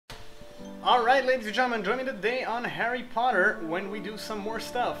Alright, ladies and gentlemen, join me today on Harry Potter when we do some more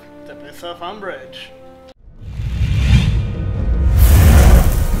stuff to piss off Umbridge.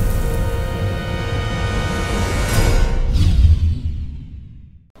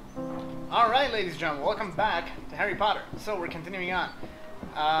 Alright, ladies and gentlemen, welcome back to Harry Potter. So, we're continuing on.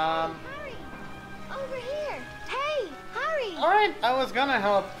 Harry! Over here! Hey! Harry! Alright, I was gonna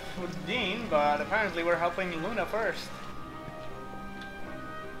help with Dean, but apparently we're helping Luna first.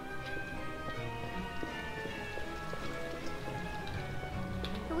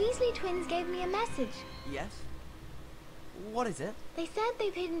 The Weasley twins gave me a message. Yes? What is it? They said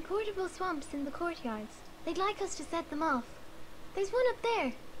they've hidden portable swamps in the courtyards. They'd like us to set them off. There's one up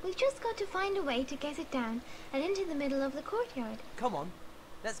there. We've just got to find a way to get it down and into the middle of the courtyard. Come on,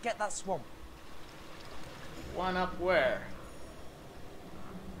 let's get that swamp. One up where?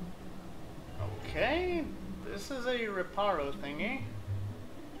 Okay, this is a Reparo thingy.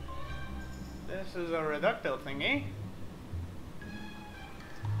 This is a Reducto thingy.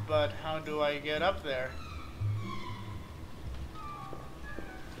 But how do I get up there?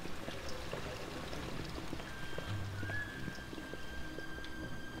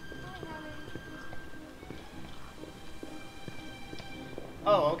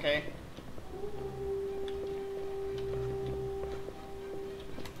 Oh, okay.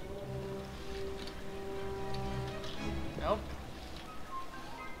 Nope.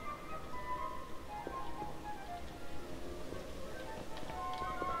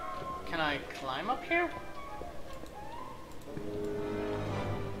 Can I climb up here?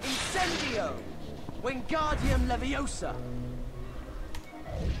 Incendio! Wingardium Leviosa!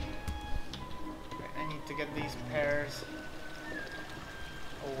 I need to get these pairs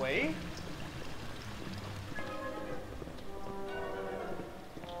away.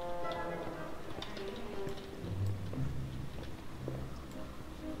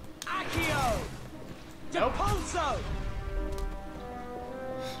 Accio! Nope. Depulso!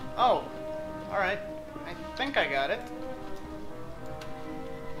 Oh, alright. I think I got it.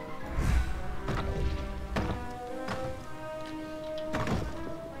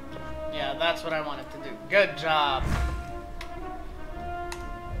 Yeah, that's what I wanted to do. Good job.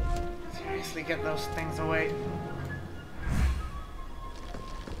 Seriously, get those things away.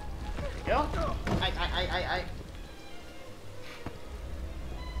 There we go. I.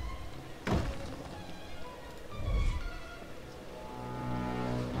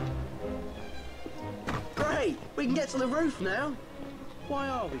 Great! We can get to the roof now. Why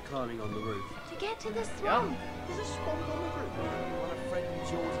are we climbing on the roof? To get to the swamp. There's a swamp on the roof. You want a friend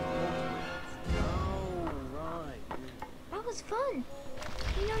George Oh, right. That was fun.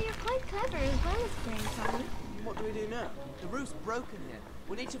 You know, you're quite clever as well as brave, Harry. What do we do now? The roof's broken here.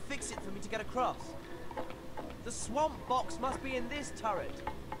 We need to fix it for me to get across. The swamp box must be in this turret.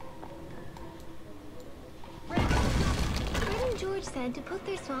 Fred and George said to put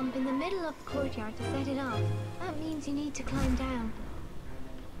their swamp in the middle of the courtyard to set it off. That means you need to climb down.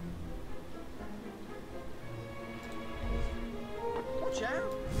 Watch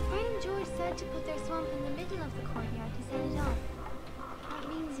out! Fred and George said to put their swamp in the middle of the courtyard to set it off. That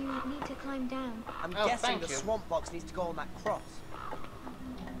means you need to climb down. I'm Oh, guessing thank the you. swamp box needs to go on that cross.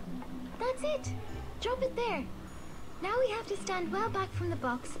 That's it. Drop it there. Now we have to stand well back from the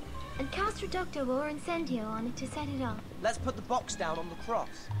box and cast Reducto or Incendio on it to set it off. Let's put the box down on the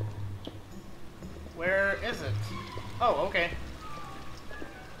cross. Where is it? Oh, okay.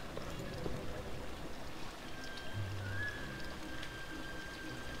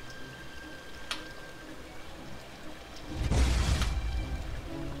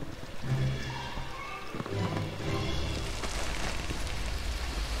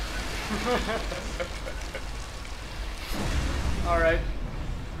 Alright.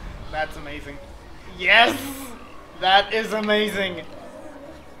 That's amazing. Yes! That is amazing!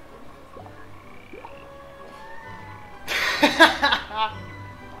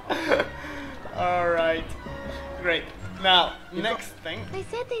 Alright. Great. Now, next thing. They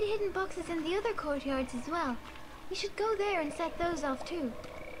said they'd hidden boxes in the other courtyards as well. We should go there and set those off too.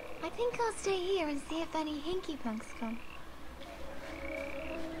 I think I'll stay here and see if any hinky punks come.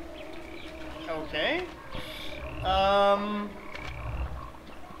 Okay.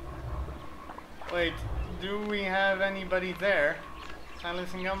 Wait, do we have anybody there?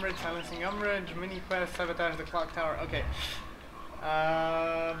 Silencing Umbridge, mini quest, sabotage the clock tower. Okay.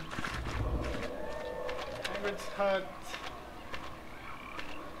 Hagrid's hut.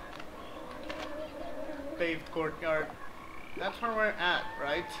 Paved courtyard. That's where we're at,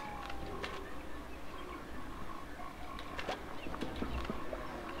 right?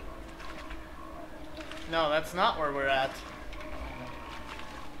 No, that's not where we're at.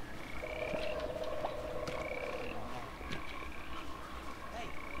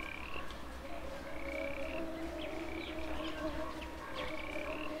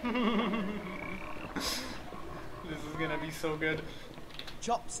 so good.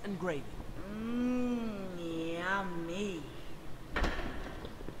 Chops and gravy. Mmm, yummy.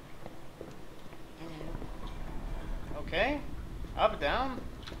 Okay. Up, down?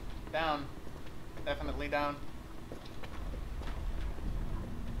 Down. Definitely down.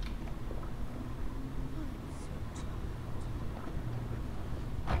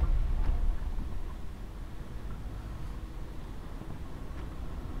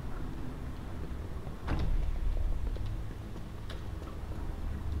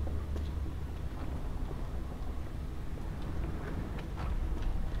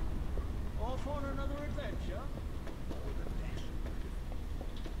 Off on another adventure?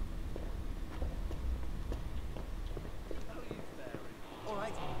 All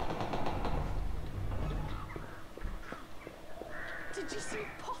right. Did you see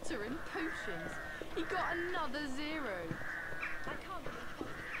Potter in potions? He got another 0. I can't believe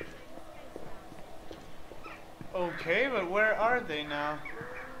Potter's Okay, but where are they now?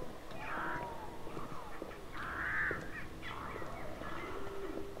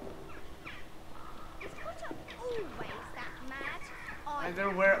 Is Potter always that mad? Either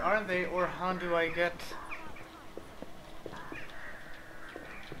where are they or how do I get...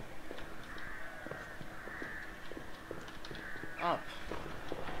 up?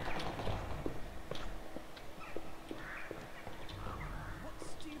 What's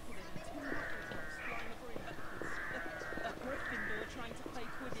stupider than 2 Hufflepuffs flying over backwards? A Gryffindor trying to play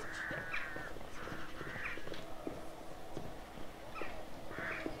Quidditch.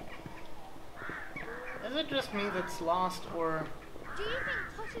 Is it just me that's lost, or Do you think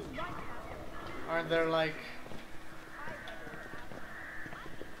Potter's right about it? are there like...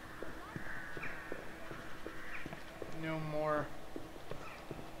 no more...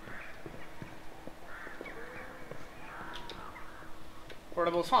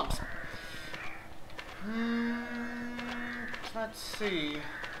 portable swamps? Let's see.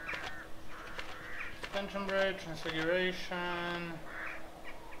 Suspension bridge, transfiguration...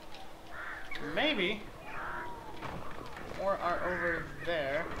 maybe more are over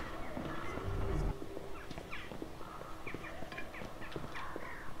there.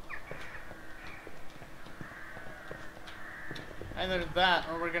 Either that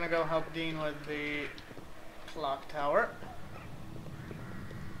or we're gonna go help Dean with the clock tower.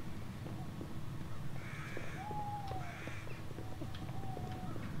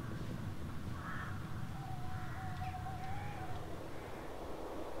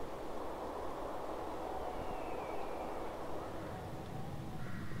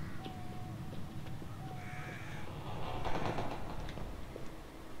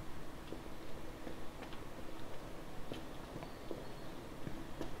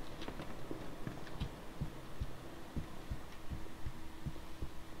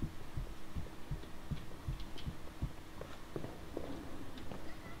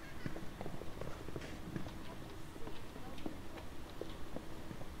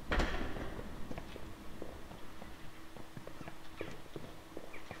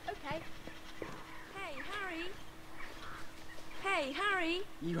 Okay. Hey, Harry. Hey, Harry.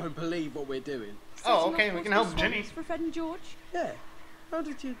 You won't believe what we're doing. Oh, Setting okay, off we can multiple help Ginny. swamps for Fred and George. Yeah. How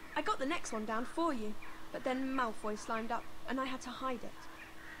did you... I got the next one down for you, but then Malfoy slimed up, and I had to hide it.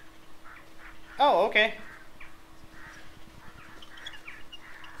 Oh, okay.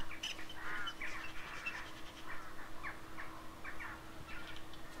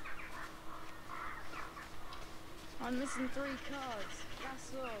 I'm missing 3 cards.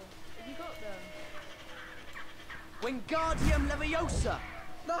 That's all. Have you got them? Wingardium Leviosa!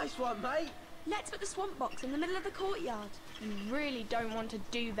 Nice one, mate. Let's put the swamp box in the middle of the courtyard. You really don't want to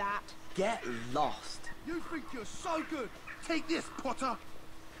do that. Get lost. You think you're so good? Take this, Potter!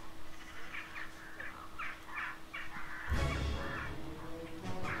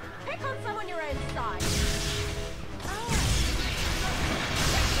 Pick on someone your own side.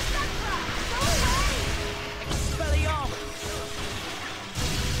 Expelliarmus!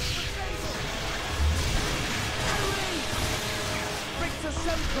 Victor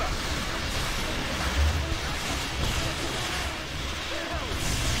Semper!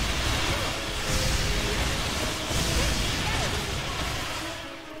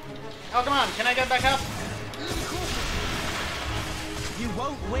 Oh, come on, can I get back up? You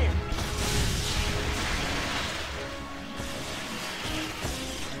won't win.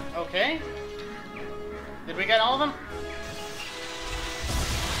 Okay. Did we get all of them?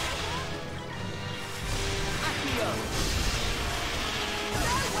 Accio!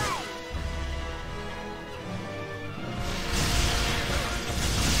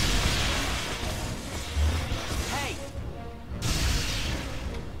 Hey!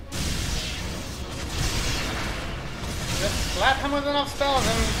 Just him with enough spells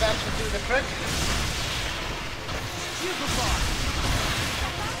and that should do the trick.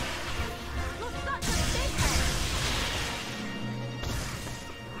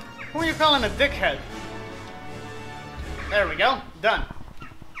 Who are you calling a dickhead? There we go. Done.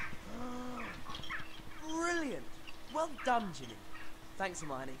 Brilliant. Well done, Ginny. Thanks,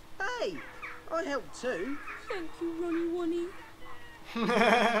 Hermione. Hey, I helped too. Thank you, Ronnie Wonnie.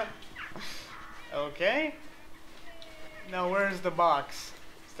 Okay. Now where's the box?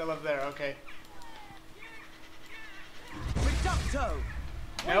 Still up there, okay. Reducto!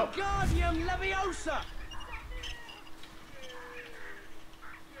 Nope. Wingardium Leviosa!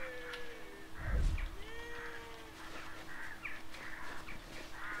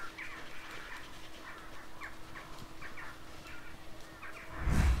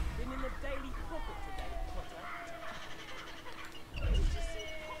 Been in the Daily Prophet today, Potter. Did you see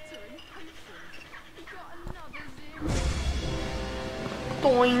Potter in potions? He got another 0.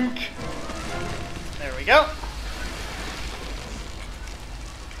 Doink. There we go.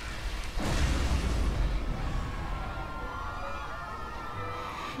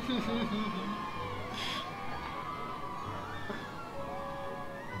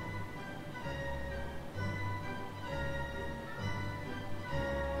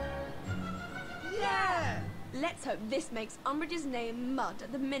 Yeah! Let's hope this makes Umbridge's name mud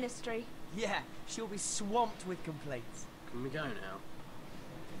at the Ministry. Yeah, she'll be swamped with complaints. Can we go now?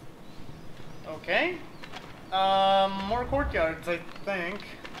 Okay. More courtyards, I think.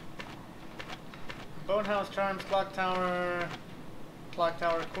 Boathouse, Charms, Clock Tower,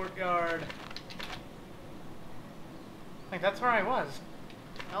 Courtyard. I think that's where I was.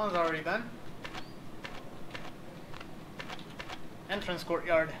 That one's already done. Entrance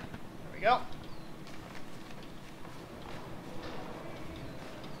Courtyard. There we go.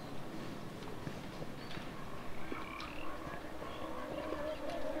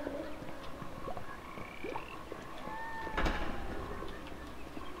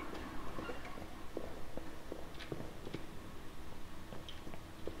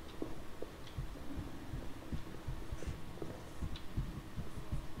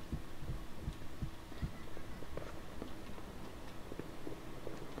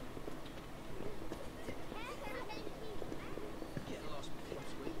 Get lost,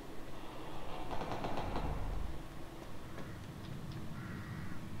 pipsqueak.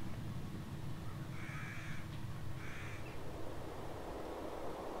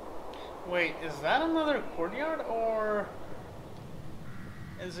 Wait, is that another courtyard or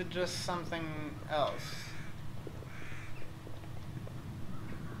is it just something else?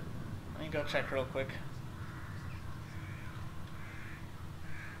 Let me go check real quick.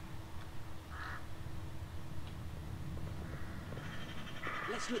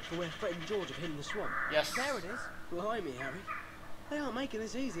 Let's look for where Fred and George have hidden the swamp. Yes. There it is. Behind me, Harry. They aren't making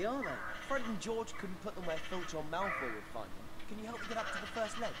this easy, are they? Fred and George couldn't put them where Filch or Malfoy would find them. Can you help me get up to the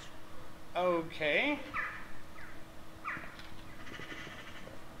first ledge? Okay.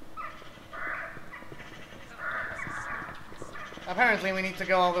 Apparently we need to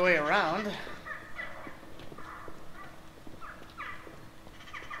go all the way around.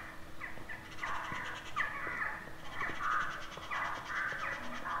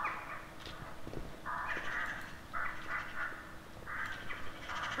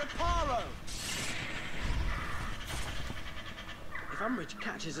 Reparo! If Umbridge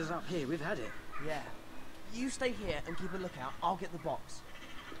catches us up here, we've had it. Yeah. You stay here and keep a lookout. I'll get the box.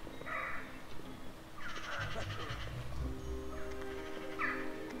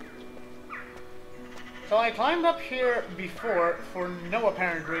 So I climbed up here before for no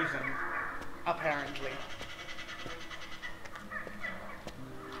apparent reason. Apparently.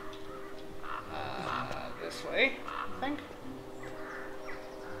 This way, I think.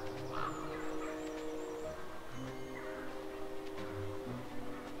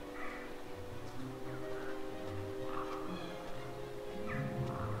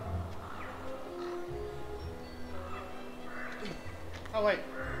 Oh wait.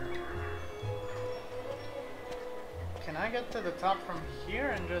 Can I get to the top from here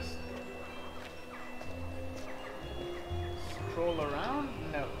and just scroll around?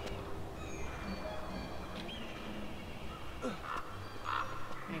 No.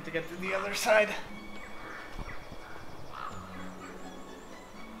 I need to get to the other side.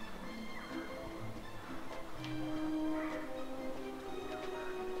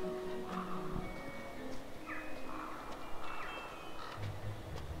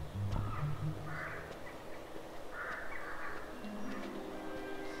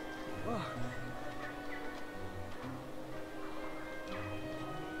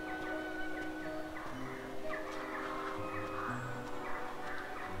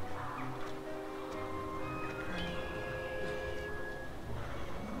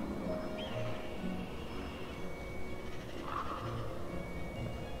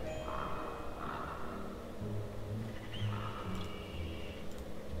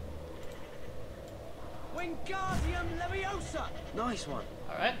 Wingardium Leviosa! Nice one.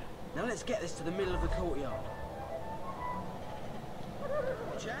 Alright. Now let's get this to the middle of the courtyard.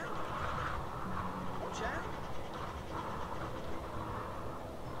 Watch out. Watch out.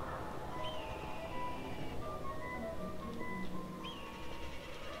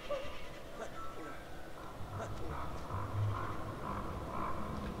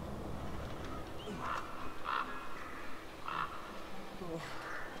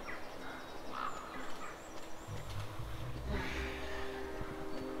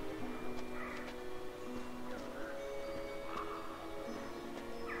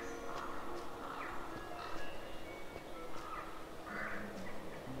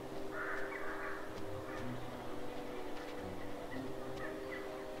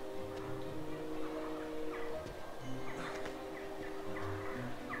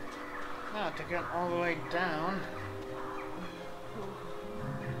 Now to get all the way down.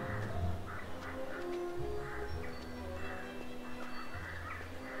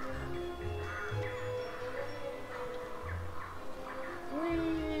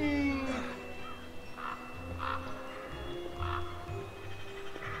 Whee!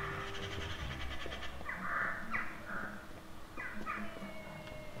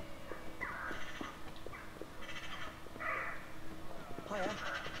 Hiya.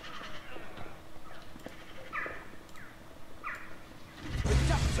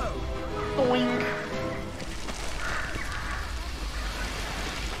 Boing!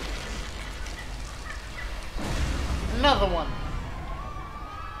 Another one!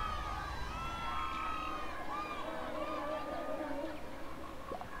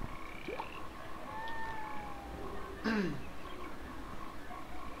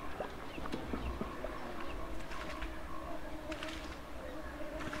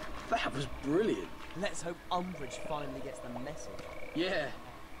 That was brilliant. Let's hope Umbridge finally gets the message. Yeah.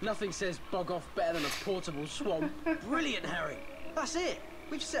 Nothing says bog off better than a portable swamp. Brilliant, Harry. That's it.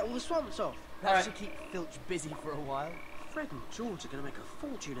 We've set all the swamps off. That Alright. should keep Filch busy for a while. Fred and George are going to make a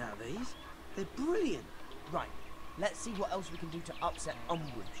fortune out of these. They're brilliant. Right, let's see what else we can do to upset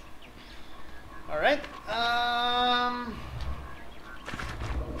Umbridge. Alright,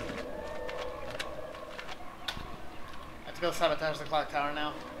 let's go sabotage the clock tower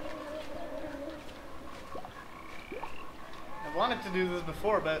now. I wanted to do this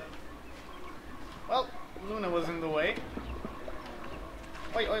before, but... well, Luna was in the way.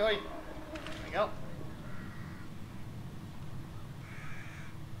 Oi, oi, oi. There we go.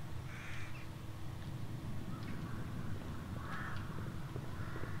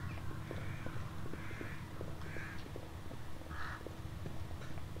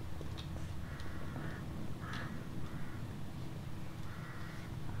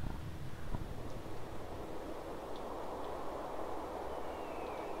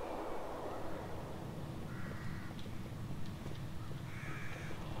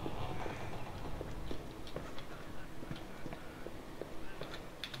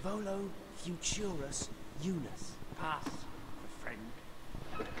 Volo Futurus Unus. Pass, my friend.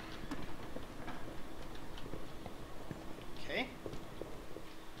 Okay.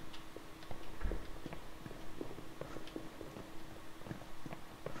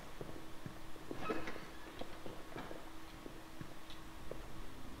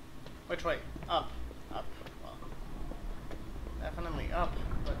 Which way? Up. Up. Well, definitely up,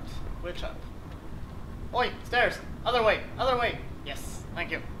 but which up? Oi! Stairs! Other way! Other way! Yes,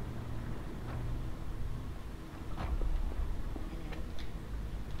 thank you.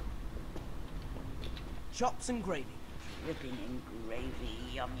 Chops and gravy. Dripping in gravy,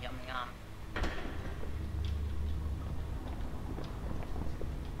 yum yum yum.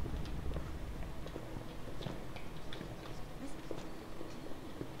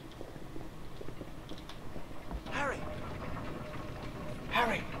 Harry!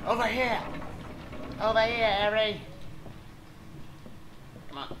 Harry! Over here! Over here, Harry!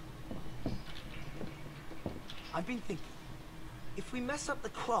 Come on. I've been thinking, if we mess up the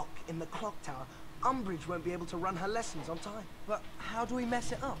clock in the clock tower, Umbridge won't be able to run her lessons on time. But how do we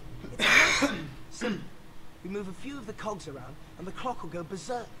mess it up? It's a mess. Simple. We move a few of the cogs around, and the clock will go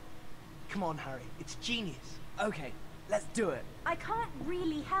berserk. Come on, Harry. It's genius. Okay, let's do it. I can't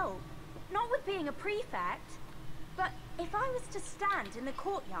really help. Not with being a prefect. But if I was to stand in the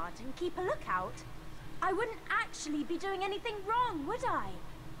courtyard and keep a lookout, I wouldn't actually be doing anything wrong, would I?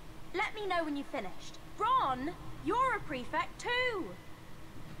 Let me know when you've finished. Ron, you're a prefect too.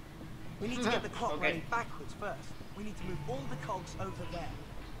 We need to get the clock Okay. running backwards first. We need to move all the cogs over there.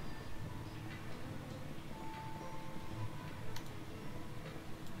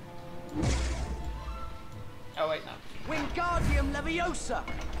 Oh wait, no. Wingardium Leviosa!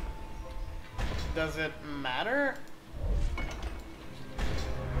 does it matter?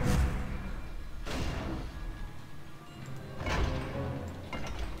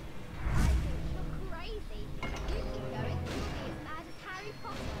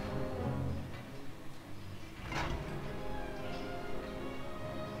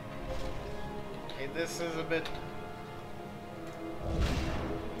 Okay, this is a bit...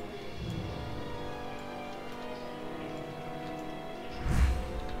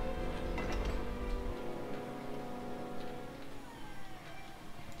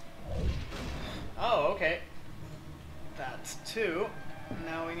 Oh, okay. That's 2.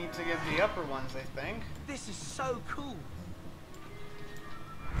 Now we need to get the upper ones, I think. This is so cool.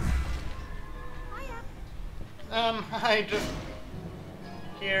 I just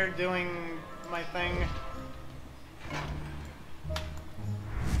here doing my thing.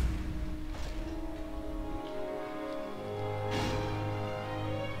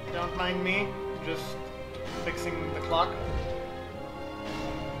 Don't mind me, just fixing the clock.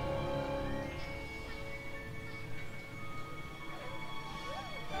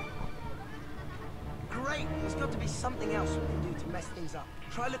 Great! There's got to be something else we can do to mess things up.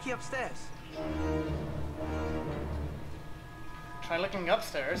 Try looking upstairs. Try looking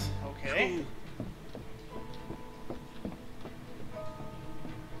upstairs. Okay. Cool.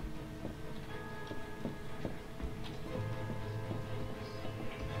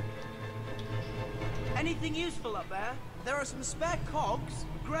 Anything useful up there? There are some spare cogs.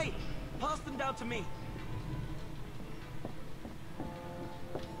 Great! Pass them down to me.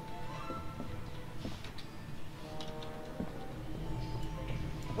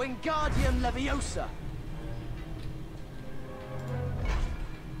 Wingardium Leviosa.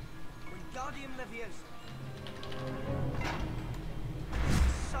 Wingardium Leviosa.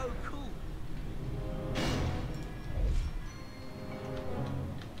 So cool.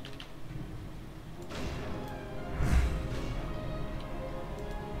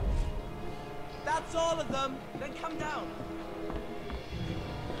 That's all of them. Then come down.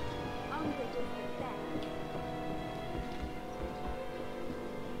 Umbridge isn't there.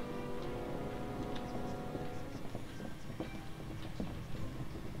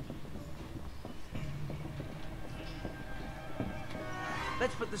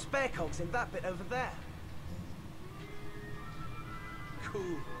 Let's put the spare cogs in that bit over there.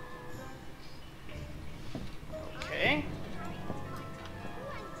 Cool. Okay.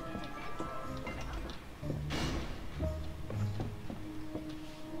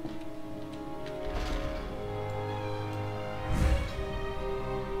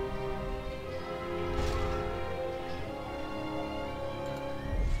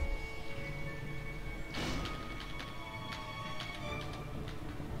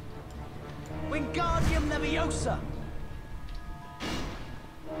 Wingardium Leviosa.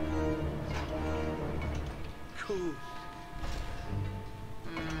 Cool.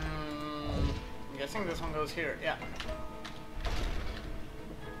 I'm guessing this one goes here. Yeah.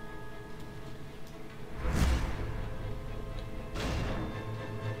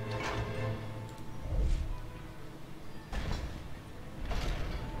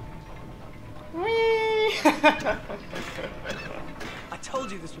 I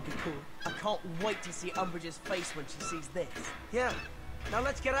told you this would be cool. I can't wait to see Umbridge's face when she sees this. Yeah. Now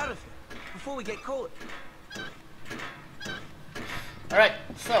let's get out of here before we get caught. Alright,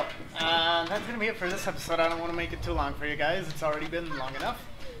 so, that's gonna be it for this episode. I don't want to make it too long for you guys. It's already been long enough.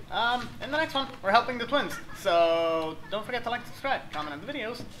 In the next one, we're helping the twins. So, don't forget to like, subscribe, comment on the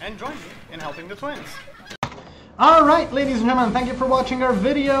videos, and join me in helping the twins. Alright, ladies and gentlemen, thank you for watching our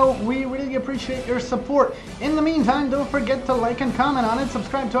video. We really appreciate your support. In the meantime, don't forget to like and comment on it,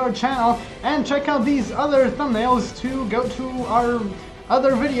 subscribe to our channel, and check out these other thumbnails to go to our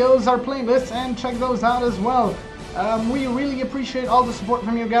other videos, our playlists, and check those out as well. We really appreciate all the support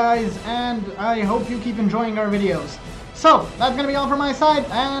from you guys, and I hope you keep enjoying our videos. So, that's going to be all from my side,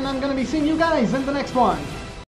 and I'm going to be seeing you guys in the next one.